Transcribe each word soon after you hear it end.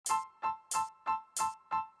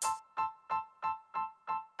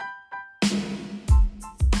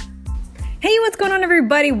Hey, what's going on,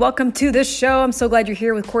 everybody? Welcome to the show. I'm so glad you're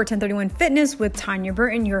here with Core 1031 Fitness with Tanya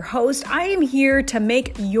Burton, your host. I am here to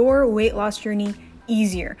make your weight loss journey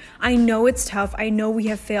easier. I know it's tough. I know we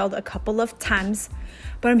have failed a couple of times,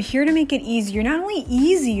 but I'm here to make it easier. Not only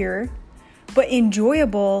easier, but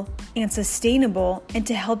enjoyable and sustainable, and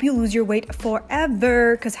to help you lose your weight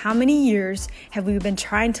forever. Because how many years have we been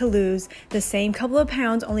trying to lose the same couple of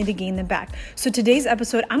pounds only to gain them back? So today's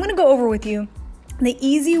episode, I'm going to go over with you the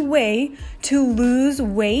easy way to lose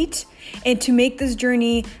weight and to make this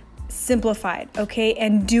journey simplified, okay,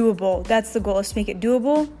 and doable. That's the goal, is to make it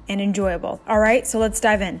doable and enjoyable. All right, so let's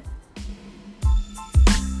dive in.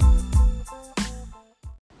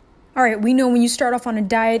 All right, we know when you start off on a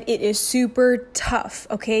diet, it is super tough,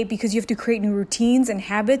 okay, because you have to create new routines and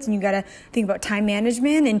habits, and you got to think about time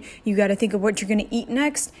management, and you got to think of what you're going to eat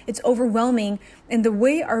next. It's overwhelming, and the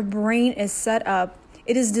way our brain is set up,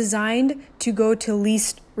 it is designed to go to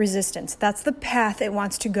least resistance. That's the path it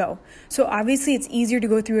wants to go. So obviously it's easier to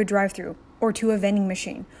go through a drive-through or to a vending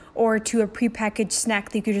machine or to a prepackaged snack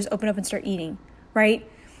that you could just open up and start eating, right?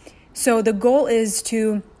 So the goal is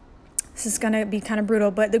to, this is going to be kind of brutal,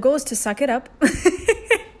 but the goal is to suck it up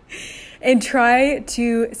and try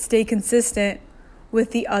to stay consistent with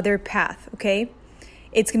the other path, okay?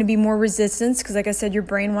 It's going to be more resistance because, like I said, your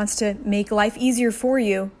brain wants to make life easier for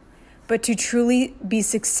you. But to truly be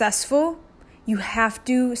successful, you have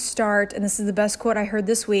to start, and this is the best quote I heard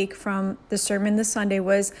this week from the sermon this Sunday,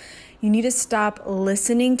 was you need to stop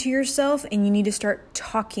listening to yourself and you need to start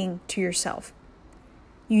talking to yourself.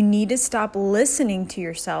 You need to stop listening to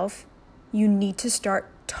yourself. You need to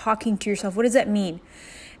start talking to yourself. What does that mean?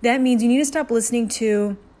 That means you need to stop listening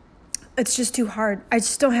to, it's just too hard. I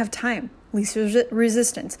just don't have time. Least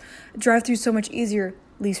resistance. Drive through so much easier.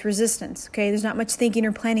 Least resistance, okay? There's not much thinking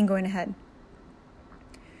or planning going ahead.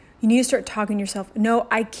 You need to start talking to yourself. No,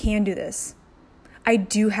 I can do this. I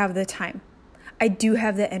do have the time. I do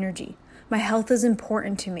have the energy. My health is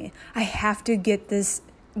important to me. I have to get this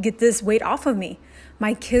weight off of me.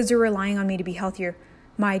 My kids are relying on me to be healthier.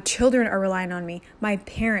 My children are relying on me. My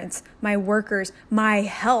parents, my workers, my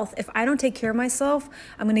health. If I don't take care of myself,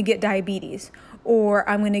 I'm going to get diabetes, or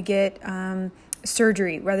I'm going to get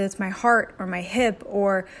surgery, whether it's my heart or my hip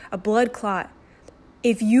or a blood clot.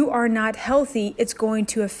 If you are not healthy, it's going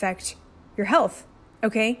to affect your health,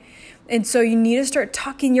 okay? And so you need to start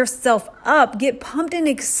talking yourself up, get pumped and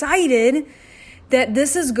excited that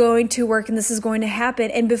this is going to work and this is going to happen.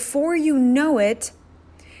 And before you know it,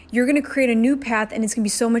 you're going to create a new path, and it's going to be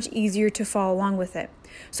so much easier to follow along with it.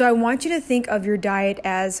 So I want you to think of your diet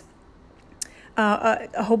as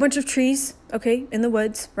a whole bunch of trees, okay, in the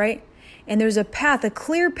woods, right? And there's a path, a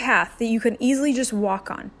clear path that you can easily just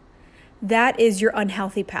walk on. That is your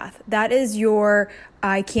unhealthy path. That is your,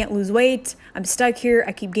 I can't lose weight, I'm stuck here,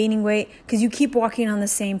 I keep gaining weight, because you keep walking on the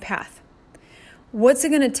same path. What's it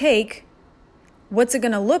going to take? What's it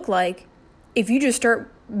going to look like if you just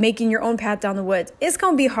start making your own path down the woods? It's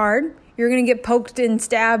going to be hard. You're going to get poked and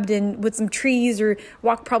stabbed and with some trees, or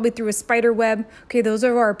walk probably through a spider web. Okay, those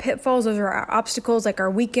are our pitfalls. Those are our obstacles, like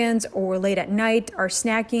our weekends or late at night, our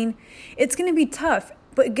snacking. It's going to be tough.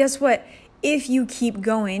 But guess what? If you keep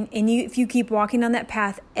going and if you keep walking on that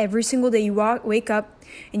path every single day, you wake up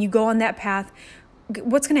and you go on that path,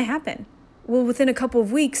 what's going to happen? Well, within a couple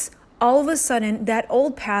of weeks, all of a sudden, that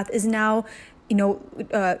old path is now,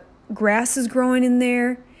 grass is growing in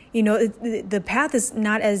there. The path is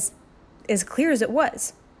not as clear as it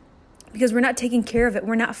was, because we're not taking care of it.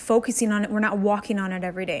 We're not focusing on it. We're not walking on it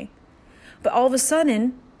every day. But all of a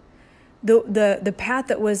sudden, the path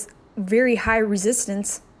that was very high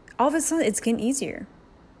resistance, all of a sudden it's getting easier.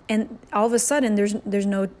 And all of a sudden there's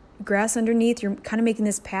no grass underneath. You're kind of making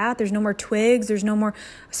this path. There's no more twigs. There's no more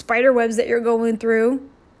spider webs that you're going through.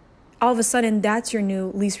 All of a sudden, that's your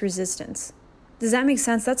new least resistance. Does that make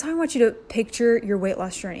sense? That's how I want you to picture your weight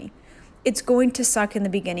loss journey. It's going to suck in the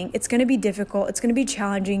beginning. It's going to be difficult. It's going to be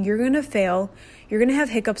challenging. You're going to fail. You're going to have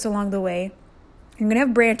hiccups along the way. You're going to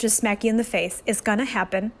have branches smack you in the face. It's going to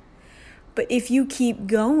happen. But if you keep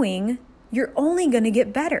going, you're only going to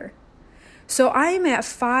get better. So I am at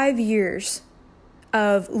 5 years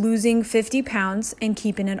of losing 50 pounds and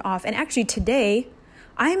keeping it off. And actually today,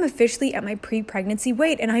 I am officially at my pre-pregnancy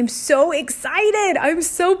weight, and I'm so excited. I'm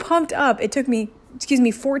so pumped up. It took me,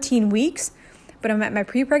 14 weeks. But I'm at my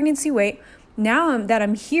pre-pregnancy weight. Now that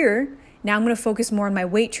I'm here, now I'm going to focus more on my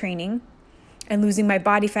weight training and losing my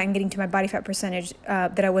body fat and getting to my body fat percentage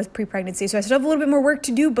that I was pre-pregnancy. So I still have a little bit more work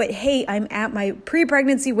to do, but hey, I'm at my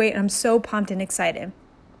pre-pregnancy weight, and I'm so pumped and excited.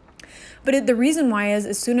 But the reason why is,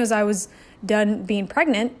 as soon as I was done being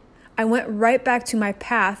pregnant, I went right back to my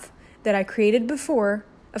path that I created before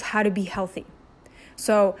of how to be healthy.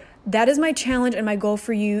 So that is my challenge and my goal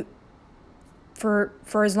for you for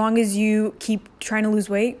as long as you keep trying to lose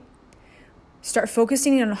weight. Start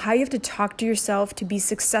focusing on how you have to talk to yourself to be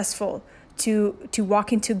successful, to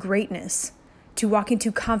walk into greatness, to walk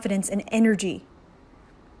into confidence and energy.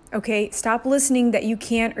 Okay, stop listening that you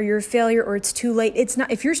can't, or you're a failure, or it's too late. It's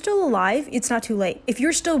not. If you're still alive, it's not too late. If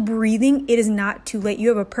you're still breathing, it is not too late. You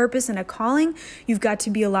have a purpose and a calling. You've got to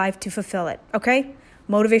be alive to fulfill it. Okay,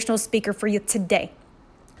 motivational speaker for you today.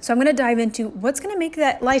 So I'm going to dive into what's going to make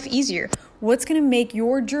that life easier. What's going to make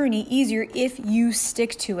your journey easier if you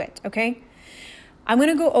stick to it. Okay, I'm going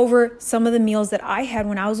to go over some of the meals that I had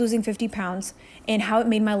when I was losing 50 pounds and how it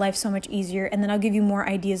made my life so much easier. And then I'll give you more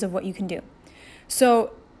ideas of what you can do.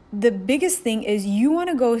 So the biggest thing is you want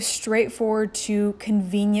to go straight forward to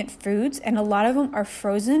convenient foods, and a lot of them are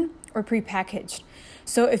frozen or prepackaged.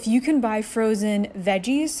 So if you can buy frozen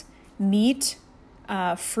veggies, meat,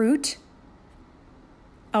 fruit,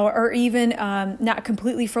 or even not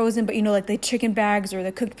completely frozen, but like the chicken bags or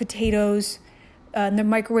the cooked potatoes, the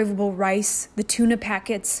microwavable rice, the tuna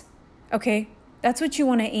packets, okay? That's what you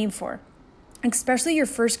want to aim for. Especially your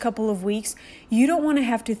first couple of weeks, you don't want to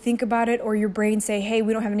have to think about it or your brain say, hey,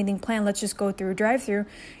 we don't have anything planned, let's just go through a drive-through.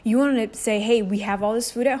 You want to say, hey, we have all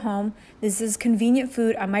this food at home. This is convenient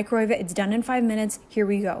food. I microwave it. It's done in 5 minutes. Here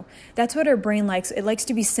we go. That's what our brain likes. It likes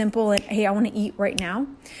to be simple and, hey, I want to eat right now.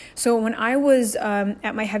 So when I was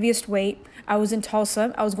at my heaviest weight, I was in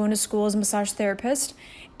Tulsa. I was going to school as a massage therapist,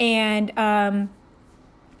 and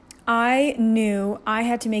I knew I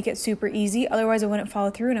had to make it super easy. Otherwise, I wouldn't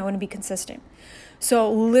follow through and I wouldn't be consistent.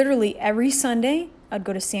 So literally every Sunday, I'd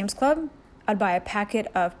go to Sam's Club. I'd buy a packet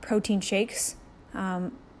of protein shakes,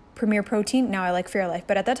 Premier Protein. Now I like Fairlife,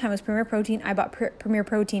 but at that time it was Premier Protein. I bought Premier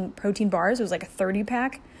Protein bars. It was like a 30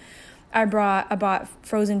 pack. I bought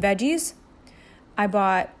frozen veggies. I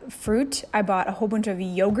bought fruit. I bought a whole bunch of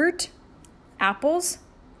yogurt, apples.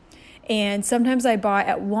 And sometimes I bought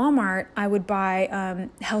at Walmart, I would buy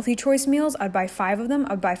Healthy Choice meals. I'd buy 5 of them.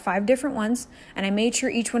 I'd buy 5 different ones. And I made sure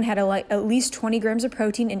each one had at least 20 grams of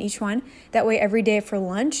protein in each one. That way, every day for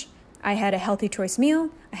lunch, I had a Healthy Choice meal,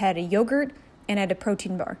 I had a yogurt, and I had a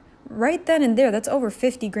protein bar. Right then and there, that's over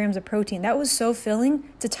 50 grams of protein. That was so filling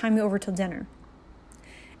to time me over till dinner.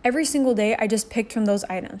 Every single day, I just picked from those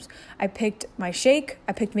items. I picked my shake.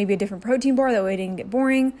 I picked maybe a different protein bar. That way it didn't get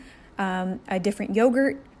boring. A different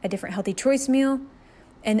yogurt, a different Healthy Choice meal,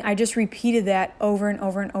 and I just repeated that over and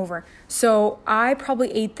over and over. So I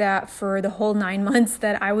probably ate that for the whole 9 months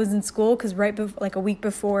that I was in school, because like a week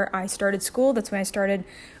before I started school, that's when I started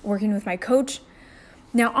working with my coach.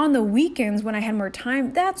 Now on the weekends when I had more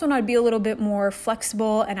time, that's when I'd be a little bit more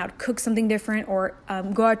flexible and I'd cook something different or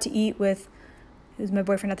go out to eat with, it was my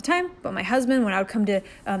boyfriend at the time, but my husband. When I would come to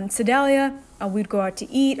Sedalia, we'd go out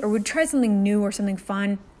to eat or we'd try something new or something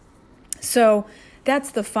fun. So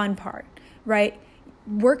that's the fun part, right?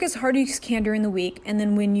 Work as hard as you can during the week. And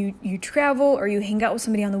then when you travel or you hang out with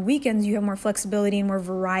somebody on the weekends, you have more flexibility and more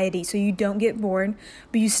variety. So you don't get bored,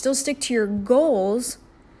 but you still stick to your goals.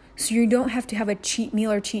 So you don't have to have a cheat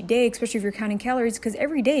meal or cheat day, especially if you're counting calories, because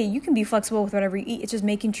every day you can be flexible with whatever you eat. It's just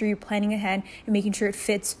making sure you're planning ahead and making sure it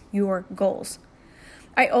fits your goals.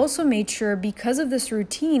 I also made sure, because of this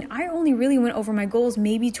routine, I only really went over my goals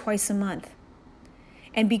maybe twice a month.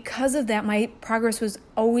 And because of that, my progress was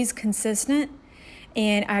always consistent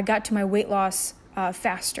and I got to my weight loss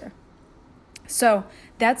faster. So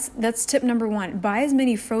that's tip number 1. Buy as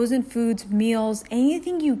many frozen foods, meals,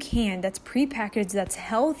 anything you can that's prepackaged, that's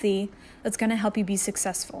healthy, that's going to help you be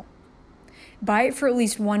successful. Buy it for at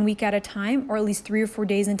least 1 week at a time, or at least 3 or 4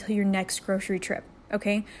 days until your next grocery trip.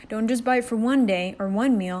 Okay? Don't just buy it for 1 day or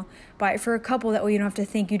 1 meal. Buy it for a couple. That way you don't have to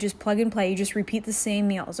think. You just plug and play. You just repeat the same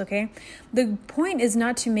meals, okay? The point is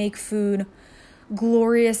not to make food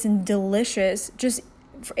glorious and delicious.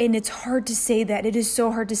 And it's hard to say that. It is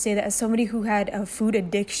so hard to say that. As somebody who had a food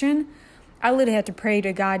addiction, I literally had to pray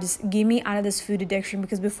to God, just get me out of this food addiction,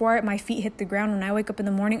 because before my feet hit the ground, when I wake up in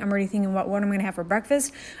the morning, I'm already thinking about what I'm going to have for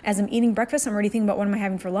breakfast. As I'm eating breakfast, I'm already thinking about what am I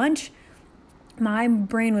having for lunch. My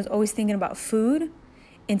brain was always thinking about food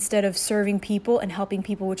instead of serving people and helping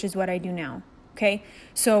people, which is what I do now. Okay.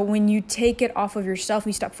 So when you take it off of yourself,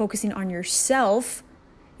 you stop focusing on yourself,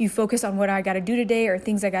 you focus on what I got to do today or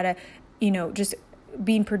things I got to, just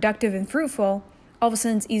being productive and fruitful, all of a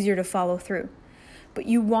sudden it's easier to follow through. But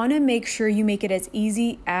you want to make sure you make it as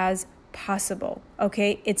easy as possible.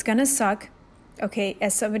 Okay. It's going to suck. Okay,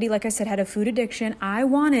 as somebody, like I said, had a food addiction, I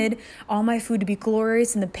wanted all my food to be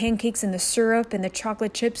glorious, and the pancakes and the syrup and the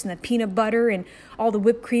chocolate chips and the peanut butter and all the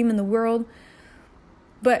whipped cream in the world.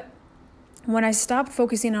 But when I stopped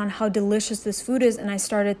focusing on how delicious this food is and I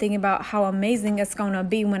started thinking about how amazing it's going to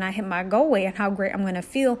be when I hit my goal weight and how great I'm going to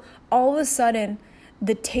feel, all of a sudden,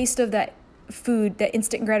 the taste of that food, that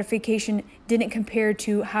instant gratification, didn't compare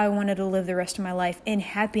to how I wanted to live the rest of my life in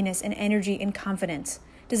happiness and energy and confidence.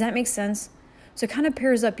 Does that make sense? So it kind of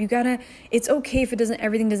pairs up. It's okay if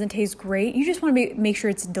everything doesn't taste great. You just want to make sure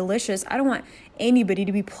it's delicious. I don't want anybody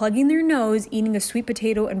to be plugging their nose eating a sweet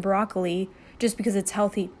potato and broccoli just because it's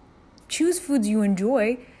healthy. Choose foods you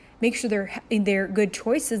enjoy. Make sure they're good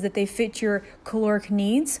choices, that they fit your caloric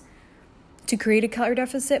needs to create a calorie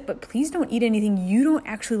deficit. But please don't eat anything you don't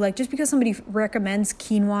actually like. Just because somebody recommends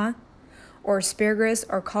quinoa or asparagus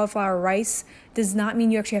or cauliflower rice does not mean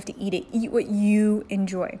you actually have to eat it. Eat what you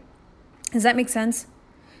enjoy. Does that make sense?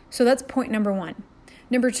 So that's point number 1.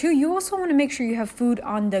 Number 2, you also want to make sure you have food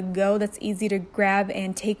on the go that's easy to grab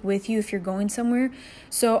and take with you if you're going somewhere.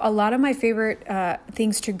 So a lot of my favorite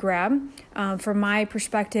things to grab from my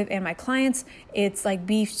perspective and my clients, it's like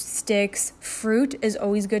beef sticks. Fruit is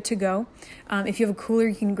always good to go. If you have a cooler,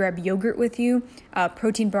 you can grab yogurt with you,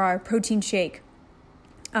 protein bar, protein shake,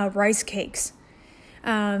 rice cakes.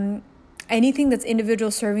 Anything that's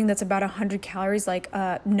individual serving that's about 100 calories, like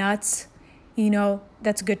nuts,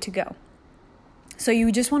 that's good to go. So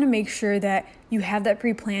you just want to make sure that you have that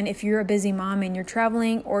pre-planned. If you're a busy mom and you're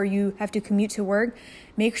traveling or you have to commute to work,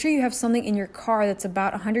 make sure you have something in your car that's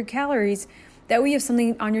about 100 calories. That way you have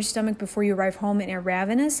something on your stomach before you arrive home and are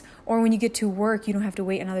ravenous, or when you get to work, you don't have to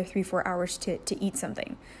wait another 3-4 hours to eat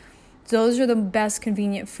something. So those are the best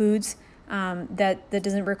convenient foods that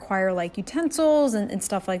doesn't require like utensils and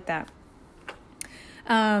stuff like that.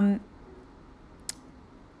 And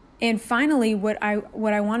finally, what I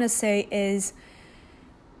want to say is,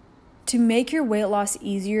 to make your weight loss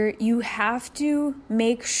easier, you have to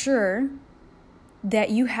make sure that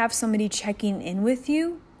you have somebody checking in with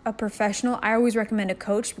you, a professional. I always recommend a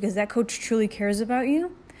coach because that coach truly cares about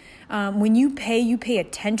you. When you pay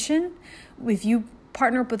attention. If you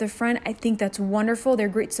partner up with a friend, I think that's wonderful. They're a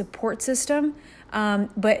great support system.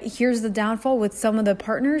 But here's the downfall with some of the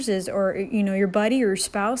partners or your buddy or your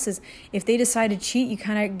spouse is, if they decide to cheat, you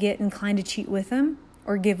kind of get inclined to cheat with them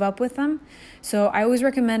or give up with them. So I always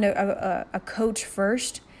recommend a coach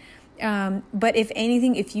first. But if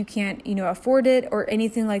anything, if you can't, afford it or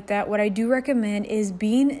anything like that, what I do recommend is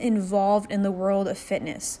being involved in the world of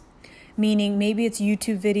fitness. Meaning maybe it's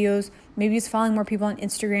YouTube videos, maybe it's following more people on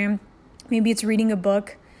Instagram, maybe it's reading a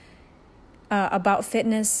book about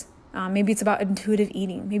fitness, maybe it's about intuitive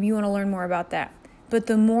eating. Maybe you want to learn more about that. But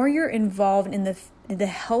the more you're involved in the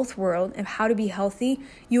health world and how to be healthy,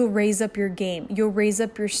 you'll raise up your game. You'll raise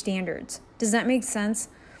up your standards. Does that make sense?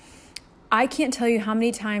 I can't tell you how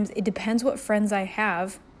many times, it depends what friends I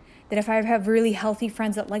have, that if I have really healthy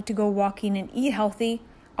friends that like to go walking and eat healthy,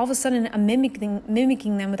 all of a sudden I'm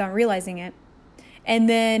mimicking them without realizing it. And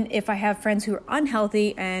then if I have friends who are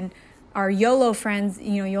unhealthy and are YOLO friends,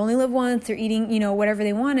 you only live once, they're eating, whatever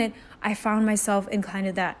they wanted, I found myself inclined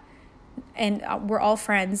to that. And we're all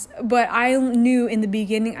friends. But I knew in the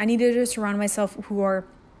beginning I needed to surround myself who are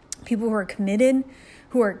people who are committed,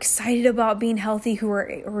 who are excited about being healthy, who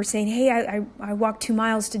are saying, hey, I walked 2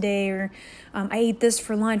 miles today, or I ate this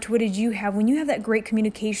for lunch. What did you have? When you have that great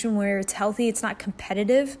communication where it's healthy, it's not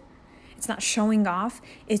competitive, it's not showing off,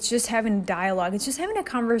 it's just having a dialogue. It's just having a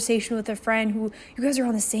conversation with a friend who you guys are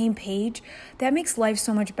on the same page. That makes life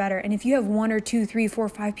so much better. And if you have 1 or 2, 3, 4,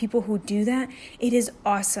 5 people who do that, it is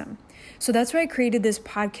awesome. So that's why I created this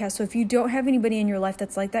podcast. So if you don't have anybody in your life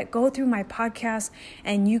that's like that, go through my podcast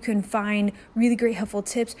and you can find really great helpful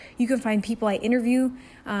tips. You can find people I interview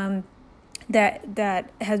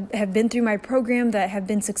that have been through my program, that have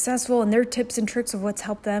been successful, and their tips and tricks of what's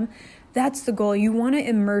helped them. That's the goal. You want to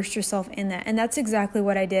immerse yourself in that. And that's exactly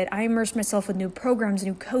what I did. I immersed myself with new programs,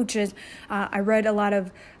 new coaches. I read a lot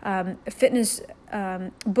of fitness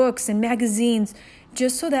books and magazines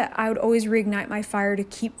just so that I would always reignite my fire to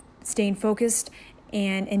keep staying focused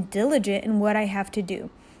and diligent in what I have to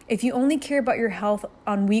do. If you only care about your health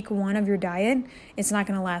on week 1 of your diet, it's not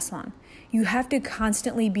going to last long. You have to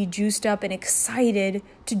constantly be juiced up and excited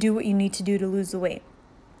to do what you need to do to lose the weight.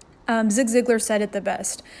 Zig Ziglar said it the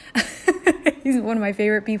best. He's one of my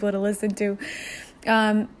favorite people to listen to.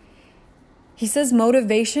 He says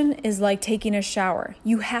motivation is like taking a shower.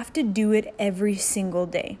 You have to do it every single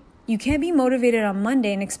day. You can't be motivated on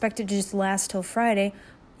Monday and expect it to just last till Friday.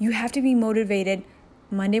 You have to be motivated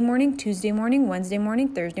Monday morning, Tuesday morning, Wednesday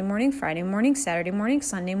morning, Thursday morning, Friday morning, Saturday morning,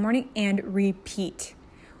 Sunday morning, and repeat.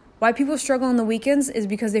 Why people struggle on the weekends is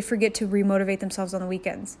because they forget to remotivate themselves on the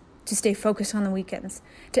weekends, to stay focused on the weekends,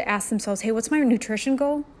 to ask themselves, hey, what's my nutrition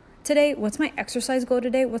goal? today? What's my exercise goal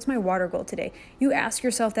today? What's my water goal today? You ask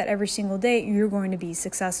yourself that every single day, you're going to be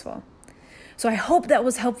successful. So I hope that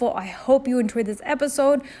was helpful. I hope you enjoyed this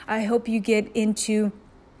episode. I hope you get into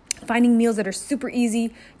finding meals that are super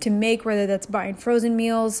easy to make, whether that's buying frozen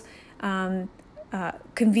meals,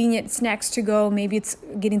 convenient snacks to go. Maybe it's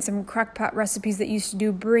getting some crock-pot recipes that you used to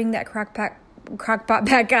do. Bring that crock-pot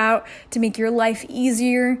back out to make your life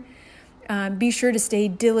easier. Be sure to stay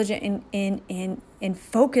diligent and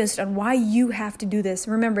focused on why you have to do this.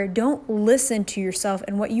 Remember, don't listen to yourself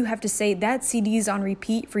and what you have to say. That CD is on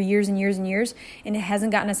repeat for years and years and years, and it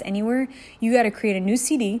hasn't gotten us anywhere. You got to create a new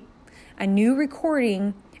CD, a new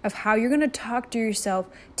recording of how you're going to talk to yourself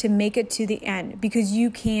to make it to the end, because you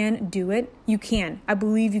can do it. You can. I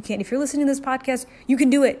believe you can. If you're listening to this podcast, you can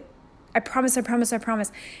do it. I promise.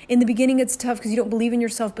 In the beginning, it's tough because you don't believe in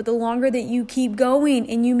yourself, but the longer that you keep going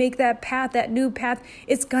and you make that path, that new path,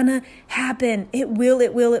 it's gonna happen. It will.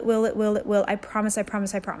 I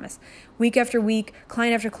promise. Week after week,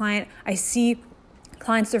 client after client, I see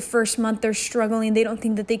clients, their first month, they're struggling. They don't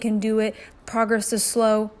think that they can do it. Progress is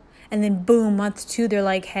slow. And then boom, month 2, they're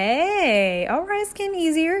like, hey, all right, it's getting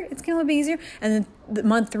easier. It's getting a little bit easier. And then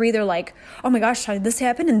month 3, they're like, oh my gosh, this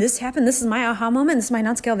happened and this happened. This is my aha moment. This is my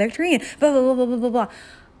non-scale victory and blah, blah, blah, blah, blah, blah.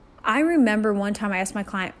 I remember one time I asked my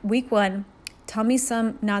client, week 1, tell me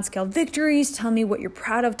some non-scale victories. Tell me what you're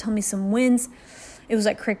proud of. Tell me some wins. It was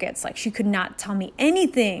like crickets. Like she could not tell me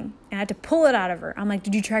anything. And I had to pull it out of her. I'm like,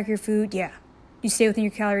 did you track your food? Yeah. You stay within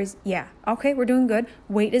your calories? Yeah. Okay, we're doing good.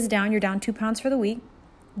 Weight is down. You're down 2 pounds for the week.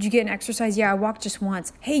 Did you get an exercise? Yeah, I walked just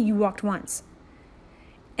once. Hey, you walked once.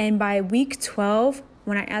 And by week 12,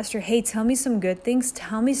 when I asked her, hey, tell me some good things,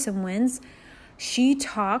 tell me some wins, she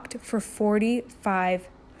talked for 45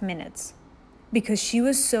 minutes because she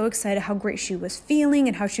was so excited how great she was feeling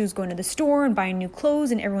and how she was going to the store and buying new clothes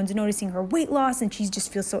and everyone's noticing her weight loss and she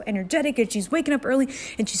just feels so energetic and she's waking up early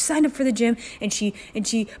and she signed up for the gym and she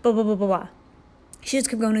blah, blah, blah, blah, blah. She just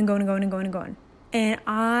kept going and going. And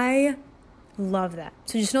I love that.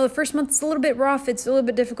 So just know the first month is a little bit rough. It's a little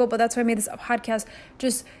bit difficult, but that's why I made this podcast.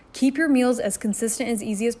 Just keep your meals as consistent, as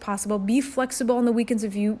easy as possible. Be flexible on the weekends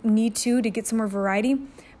if you need to get some more variety.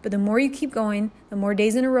 But the more you keep going, the more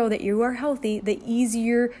days in a row that you are healthy, the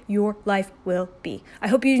easier your life will be. I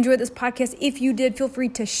hope you enjoyed this podcast. If you did, feel free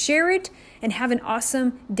to share it and have an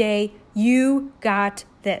awesome day. You got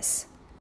this.